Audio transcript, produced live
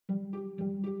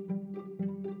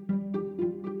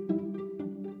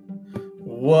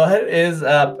What is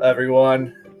up,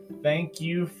 everyone? Thank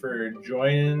you for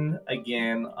joining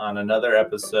again on another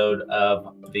episode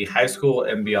of the High School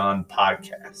and Beyond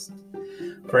podcast.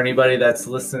 For anybody that's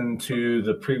listened to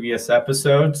the previous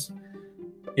episodes,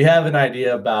 you have an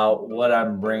idea about what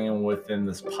I'm bringing within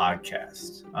this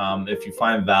podcast. If you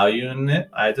find value in it,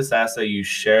 I just ask that you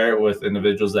share it with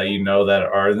individuals that you know that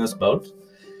are in this boat.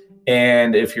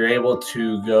 And if you're able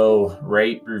to go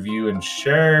rate, review, and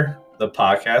share the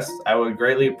podcast, I would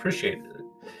greatly appreciate it.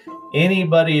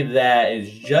 Anybody that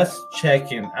is just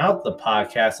checking out the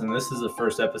podcast, and this is the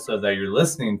first episode that you're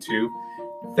listening to,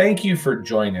 thank you for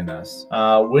joining us.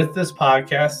 With this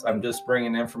podcast, I'm just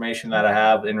bringing information that I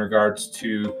have in regards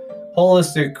to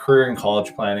holistic career and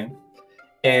college planning,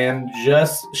 and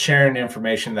just sharing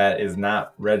information that is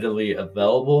not readily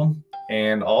available,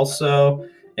 and also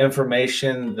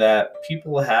information that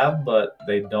people have but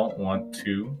they don't want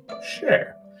to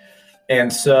share.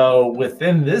 And so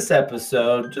within this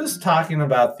episode, just talking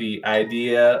about the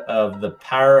idea of the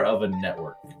power of a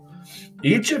network.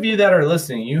 Each of you that are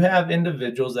listening, you have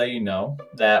individuals that you know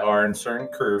that are in certain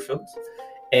career fields,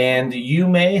 and you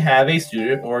may have a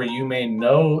student or you may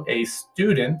know a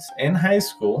student in high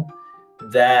school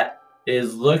that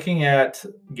is looking at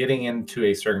getting into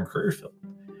a certain career field.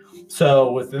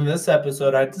 So within this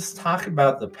episode, I just talk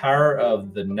about the power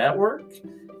of the network,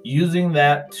 using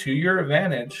that to your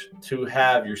advantage to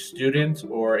have your student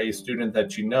or a student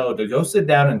that you know to go sit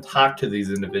down and talk to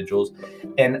these individuals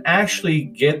and actually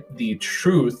get the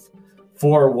truth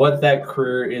for what that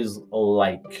career is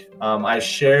like. I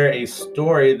share a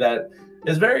story that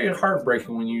is very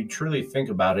heartbreaking when you truly think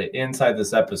about it inside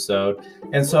this episode.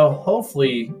 And so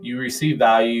hopefully you receive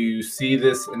value, you see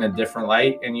this in a different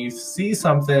light, and you see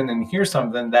something and hear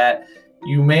something that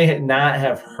you may not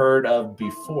have heard of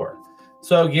before.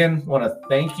 So again, I want to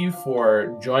thank you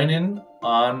for joining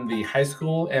on the High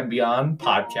School and Beyond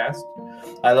podcast.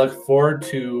 I look forward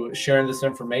to sharing this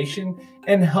information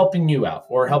and helping you out,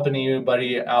 or helping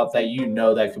anybody out that you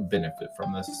know that could benefit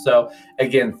from this. So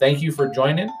again, thank you for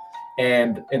joining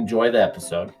and enjoy the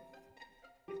episode.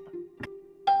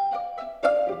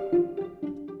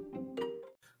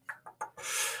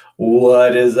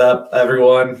 What is up,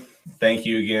 everyone? Thank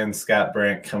you again, Scott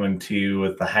Brandt, coming to you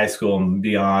with the High School and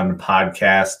Beyond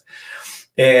podcast.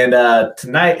 And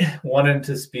tonight, wanted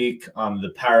to speak on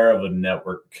the power of a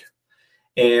network.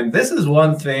 And this is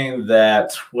one thing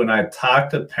that when I talk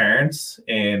to parents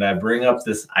and I bring up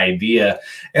this idea,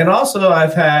 and also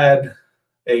I've had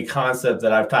a concept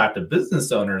that I've talked to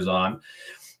business owners on,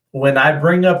 when I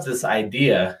bring up this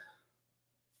idea,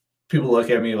 people look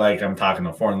at me like I'm talking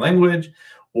a foreign language,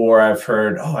 or I've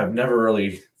heard, I've never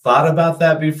really thought about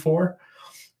that before.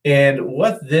 And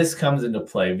what this comes into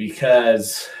play,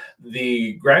 because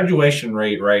the graduation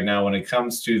rate right now, when it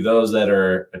comes to those that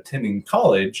are attending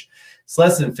college, it's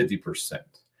less than 50%.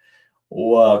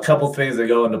 Well, a couple things that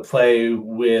go into play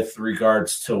with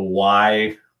regards to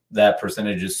why that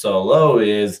percentage is so low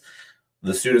is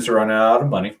the students are running out of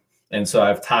money. And so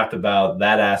I've talked about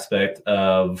that aspect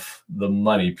of the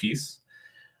money piece.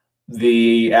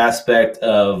 The aspect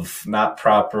of not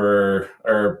proper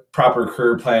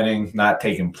career planning not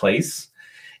taking place.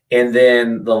 And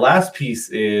then the last piece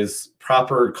is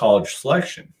proper college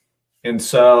selection. And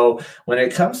so when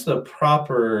it comes to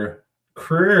proper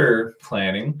career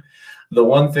planning, the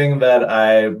one thing that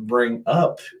I bring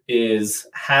up is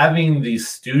having the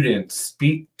students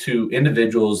speak to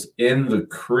individuals in the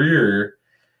career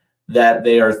that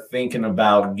they are thinking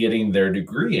about getting their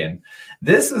degree in.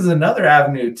 This is another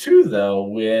avenue too, though,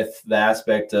 with the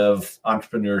aspect of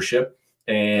entrepreneurship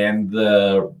and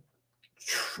the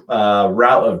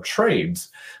route of trades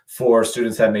for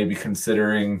students that may be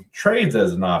considering trades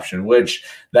as an option, which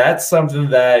that's something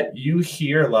that you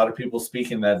hear a lot of people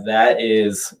speaking that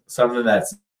is something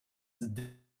that's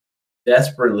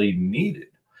desperately needed.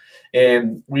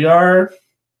 And we are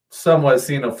somewhat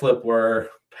seeing a flip where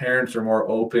parents are more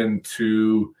open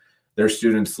to their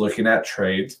students looking at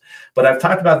trades. But I've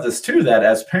talked about this too, that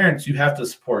as parents, you have to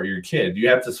support your kid. You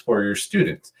have to support your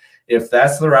students. If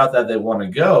that's the route that they want to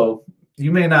go,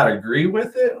 you may not agree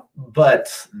with it,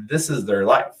 but this is their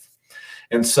life.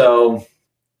 And so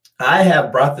I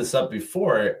have brought this up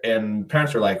before, and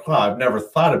parents are like, wow, I've never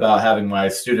thought about having my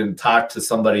student talk to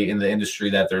somebody in the industry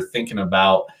that they're thinking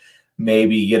about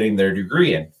maybe getting their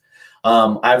degree in.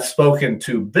 I've spoken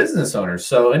to business owners.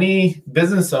 So any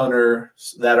business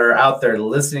owners that are out there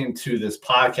listening to this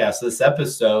podcast, this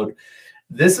episode,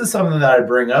 this is something that I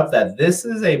bring up, that this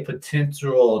is a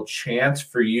potential chance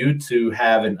for you to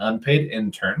have an unpaid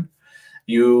intern.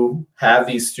 You have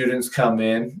these students come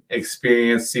in,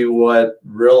 experience, see what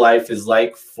real life is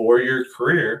like for your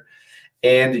career.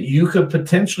 And you could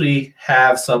potentially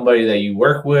have somebody that you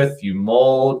work with, you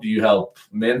mold, you help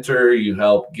mentor, you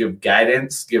help give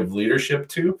guidance, give leadership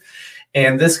to.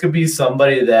 And this could be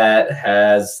somebody that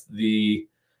has the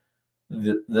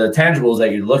tangibles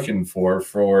that you're looking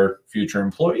for future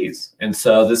employees. And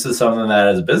so this is something that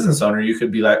as a business owner, you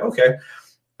could be like, okay,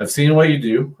 I've seen what you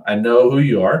do. I know who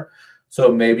you are. So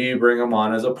maybe you bring them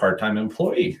on as a part-time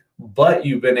employee, but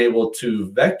you've been able to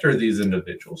vector these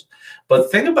individuals. But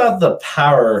think about the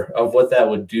power of what that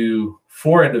would do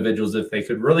for individuals if they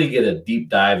could really get a deep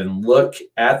dive and look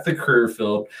at the career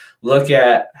field, look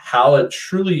at how it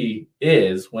truly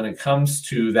is when it comes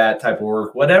to that type of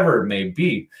work, whatever it may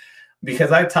be.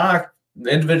 Because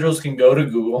individuals can go to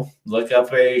Google, look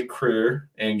up a career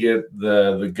and get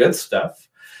the good stuff,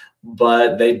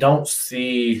 but they don't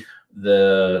see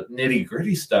the nitty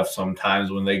gritty stuff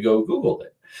sometimes when they go Google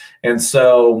it. And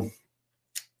so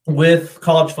with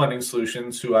College Funding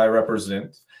Solutions, who I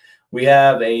represent, we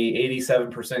have a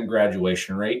 87%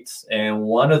 graduation rates. And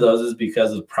one of those is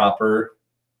because of proper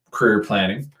career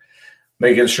planning,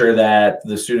 making sure that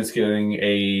the student's getting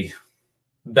a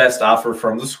best offer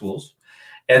from the schools,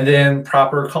 and then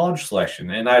proper college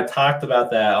selection. And I talked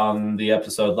about that on the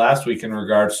episode last week in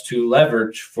regards to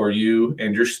leverage for you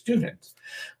and your students.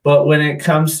 But when it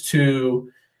comes to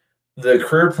the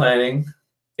career planning,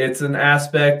 it's an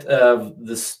aspect of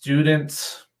the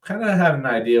students kind of have an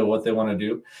idea of what they want to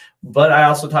do. But I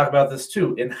also talk about this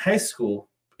too. In high school,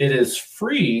 it is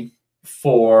free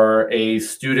for a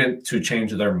student to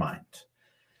change their mind.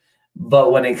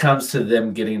 But when it comes to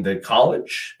them getting to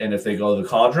college, and if they go the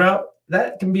college route,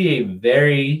 that can be a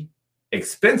very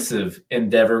expensive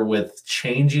endeavor with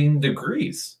changing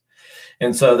degrees.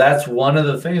 And so that's one of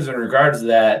the things in regards to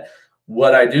that.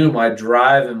 What I do, my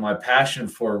drive and my passion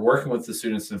for working with the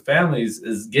students and families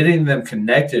is getting them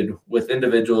connected with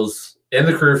individuals in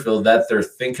the career field that they're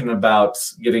thinking about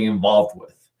getting involved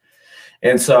with.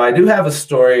 And so I do have a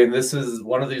story, and this is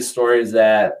one of these stories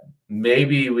that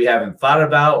maybe we haven't thought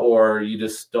about, or you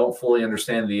just don't fully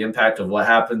understand the impact of what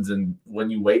happens and when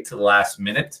you wait to the last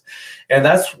minute. And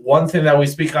that's one thing that we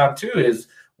speak on too, is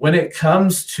when it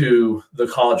comes to the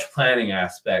college planning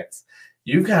aspects,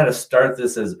 you've got to start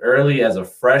this as early as a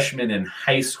freshman in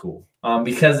high school.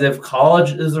 Because if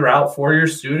college is a route for your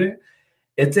student,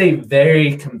 it's a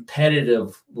very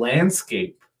competitive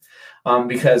landscape,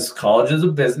 because college is a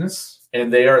business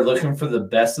and they are looking for the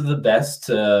best of the best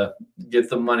to get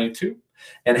the money to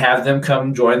and have them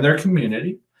come join their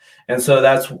community. And so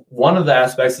that's one of the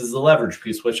aspects is the leverage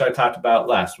piece, which I talked about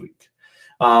last week.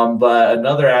 But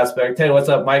another aspect, hey, what's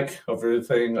up, Mike? Hope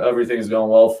everything's going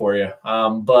well for you.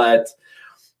 But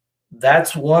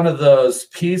that's one of those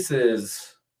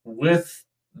pieces with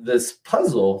this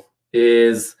puzzle,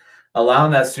 is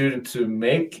allowing that student to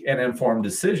make an informed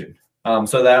decision.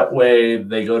 So that way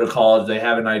they go to college, they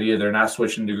have an idea, they're not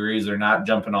switching degrees, they're not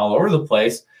jumping all over the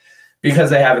place,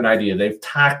 because they have an idea. They've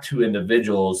talked to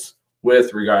individuals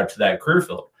with regard to that career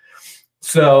field.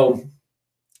 So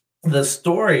the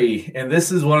story, and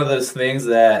this is one of those things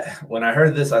that when I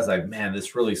heard this, I was like, man,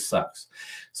 this really sucks.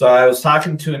 So I was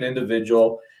talking to an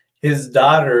individual. His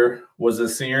daughter was a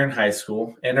senior in high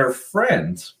school, and her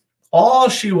friends, all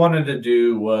she wanted to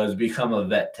do was become a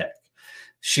vet tech.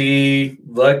 She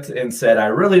looked and said, I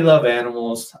really love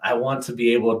animals. I want to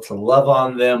be able to love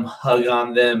on them, hug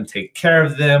on them, take care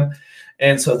of them.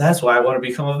 And so that's why I want to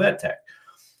become a vet tech.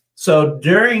 So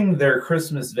during their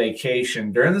Christmas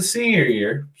vacation, during the senior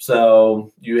year,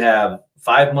 so you have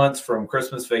 5 months from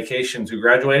Christmas vacation to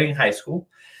graduating high school,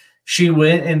 she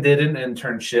went and did an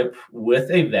internship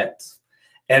with a vet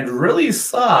and really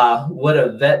saw what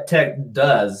a vet tech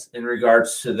does in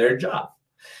regards to their job.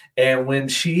 And when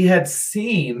she had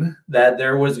seen that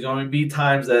there was going to be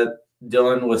times that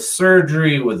dealing with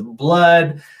surgery, with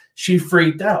blood, she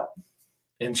freaked out.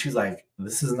 And she's like,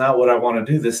 this is not what I want to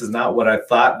do. This is not what I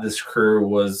thought this career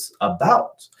was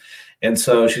about. And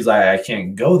so she's like, I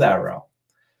can't go that route.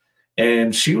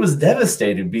 And she was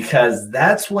devastated, because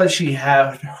that's what she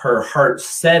had her heart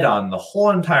set on the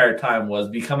whole entire time, was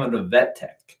becoming a vet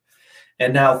tech.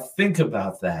 And now think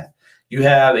about that. You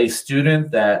have a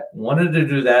student that wanted to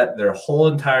do that their whole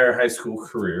entire high school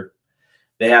career.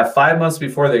 They have 5 months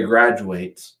before they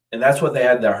graduate, and that's what they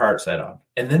had their heart set on.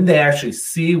 And then they actually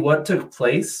see what took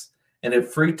place, and it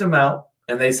freaked them out.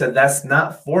 And they said, that's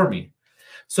not for me.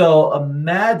 So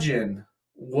imagine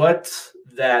what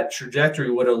that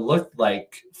trajectory would have looked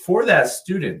like for that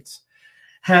student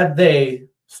had they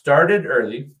started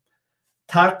early,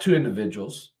 talked to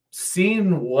individuals,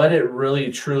 seeing what it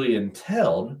really truly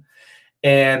entailed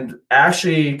and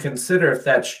actually consider if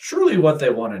that's truly what they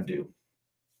want to do.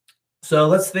 So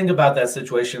let's think about that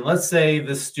situation. Let's say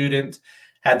the student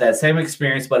had that same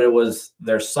experience, but it was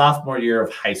their sophomore year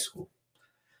of high school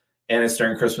and it's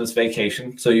during Christmas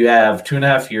vacation. So you have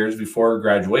 2.5 years before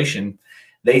graduation.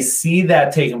 They see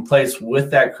that taking place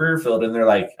with that career field and they're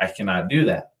like, I cannot do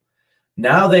that.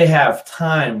 Now they have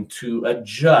time to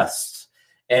adjust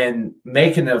and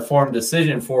make an informed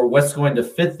decision for what's going to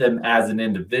fit them as an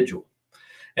individual.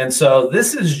 And so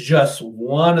this is just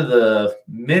one of the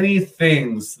many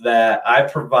things that I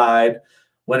provide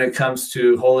when it comes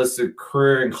to holistic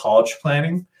career and college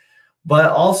planning.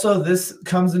 But also this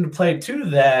comes into play too,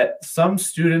 that some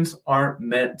students aren't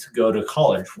meant to go to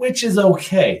college, which is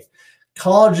okay.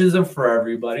 College isn't for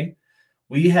everybody.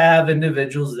 We have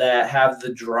individuals that have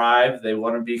the drive. They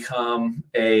want to become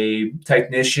a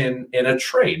technician in a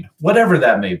trade, whatever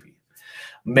that may be.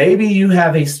 Maybe you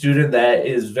have a student that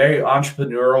is very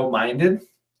entrepreneurial minded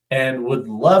and would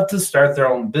love to start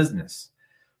their own business.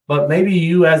 But maybe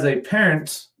you as a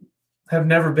parent have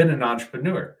never been an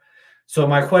entrepreneur. So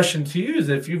my question to you is,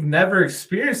 if you've never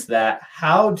experienced that,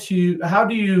 how do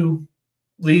you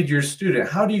lead your student?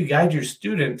 How do you guide your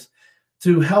student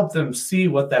to help them see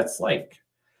what that's like?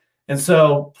 And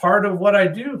so part of what I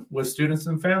do with students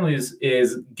and families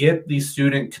is get the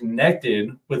student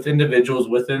connected with individuals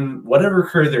within whatever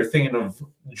career they're thinking of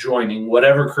joining,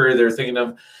 whatever career they're thinking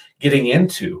of getting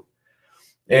into.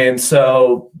 And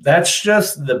so that's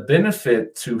just the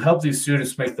benefit to help these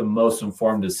students make the most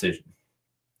informed decision.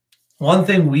 One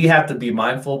thing we have to be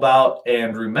mindful about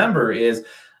and remember is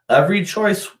every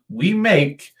choice we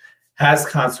make has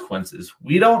consequences.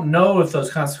 We don't know if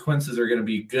those consequences are going to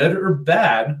be good or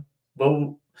bad,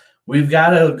 but we've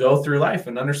got to go through life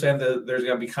and understand that there's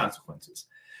going to be consequences.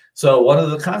 So one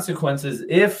of the consequences,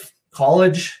 if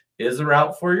college is a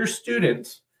route for your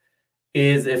students,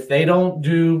 is if they don't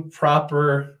do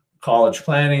proper college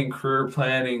planning, career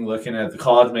planning, looking at the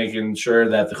college, making sure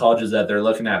that the colleges that they're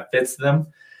looking at fits them,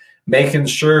 making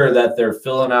sure that they're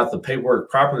filling out the paperwork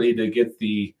properly to get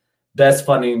the best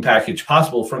funding package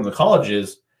possible from the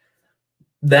colleges,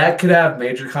 that could have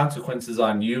major consequences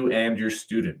on you and your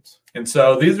students. And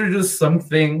so these are just some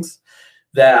things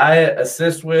that I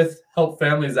assist with, help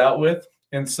families out with.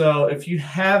 And so if you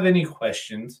have any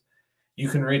questions, you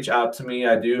can reach out to me.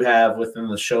 I do have within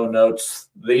the show notes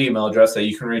the email address that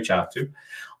you can reach out to.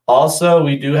 Also,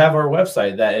 we do have our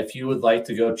website that if you would like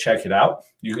to go check it out,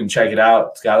 you can check it out.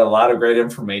 It's got a lot of great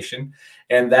information,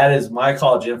 and that is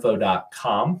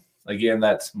mycollegeinfo.com. Again,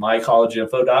 that's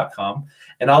mycollegeinfo.com,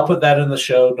 and I'll put that in the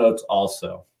show notes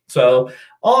also. So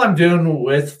all I'm doing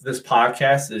with this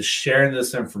podcast is sharing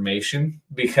this information,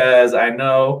 because I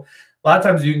know a lot of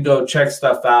times you can go check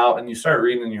stuff out and you start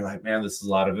reading and you're like, man, this is a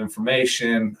lot of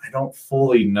information. I don't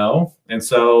fully know. And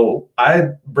so I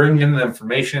bring in the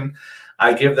information.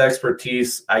 I give the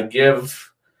expertise. I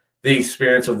give the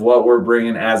experience of what we're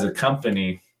bringing as a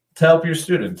company to help your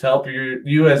student, to help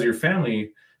you as your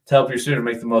family, to help your student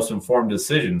make the most informed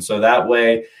decision. So that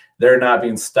way they're not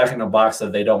being stuck in a box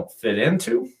that they don't fit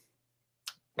into.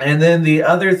 And then the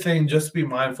other thing, just be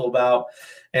mindful about,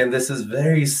 and this is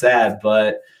very sad,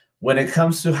 but when it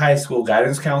comes to high school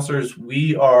guidance counselors,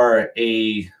 we are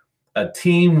a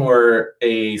team or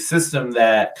a system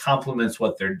that complements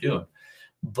what they're doing.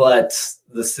 But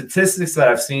the statistics that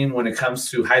I've seen when it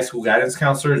comes to high school guidance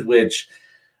counselors, which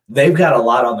they've got a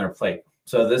lot on their plate,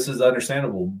 so this is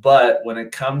understandable. But when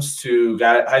it comes to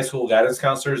high school guidance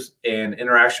counselors and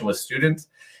interaction with students,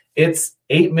 it's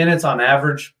 8 minutes on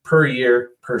average per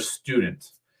year per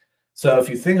student. So if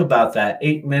you think about that,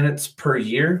 8 minutes per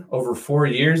year over 4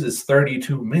 years is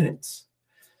 32 minutes.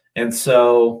 And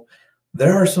so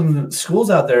there are some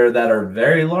schools out there that are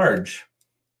very large.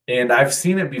 And I've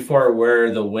seen it before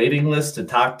where the waiting list to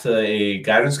talk to a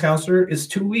guidance counselor is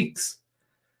 2 weeks.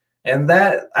 And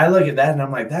that, I look at that and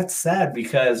I'm like, that's sad,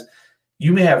 because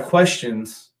you may have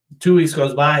questions, 2 weeks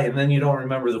goes by and then you don't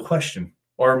remember the question,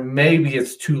 or maybe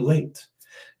it's too late.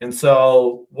 And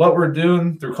so what we're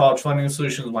doing through College Funding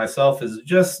Solutions, myself, is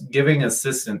just giving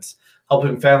assistance,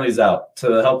 helping families out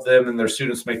to help them and their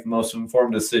students make the most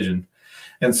informed decision.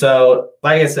 And so,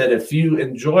 like I said, if you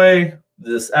enjoy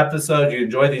this episode, you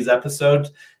enjoy these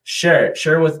episodes, share it.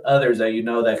 Share with others that you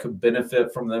know that could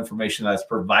benefit from the information that's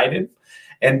provided.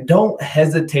 And don't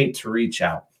hesitate to reach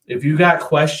out. If you got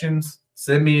questions,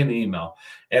 send me an email.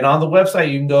 And on the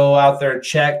website, you can go out there,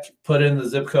 check, put in the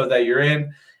zip code that you're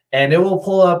in, and it will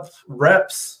pull up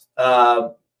reps,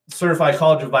 certified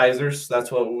college advisors.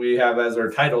 That's what we have as our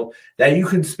title, that you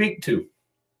can speak to.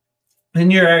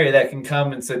 in your area that can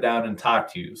come and sit down and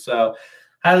talk to you. So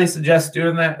highly suggest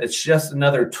doing that. It's just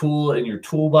another tool in your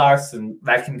toolbox, and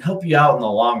that can help you out in the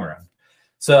long run.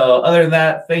 So other than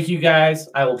that, thank you guys.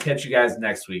 I will catch you guys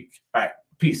next week. All right.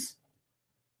 Peace.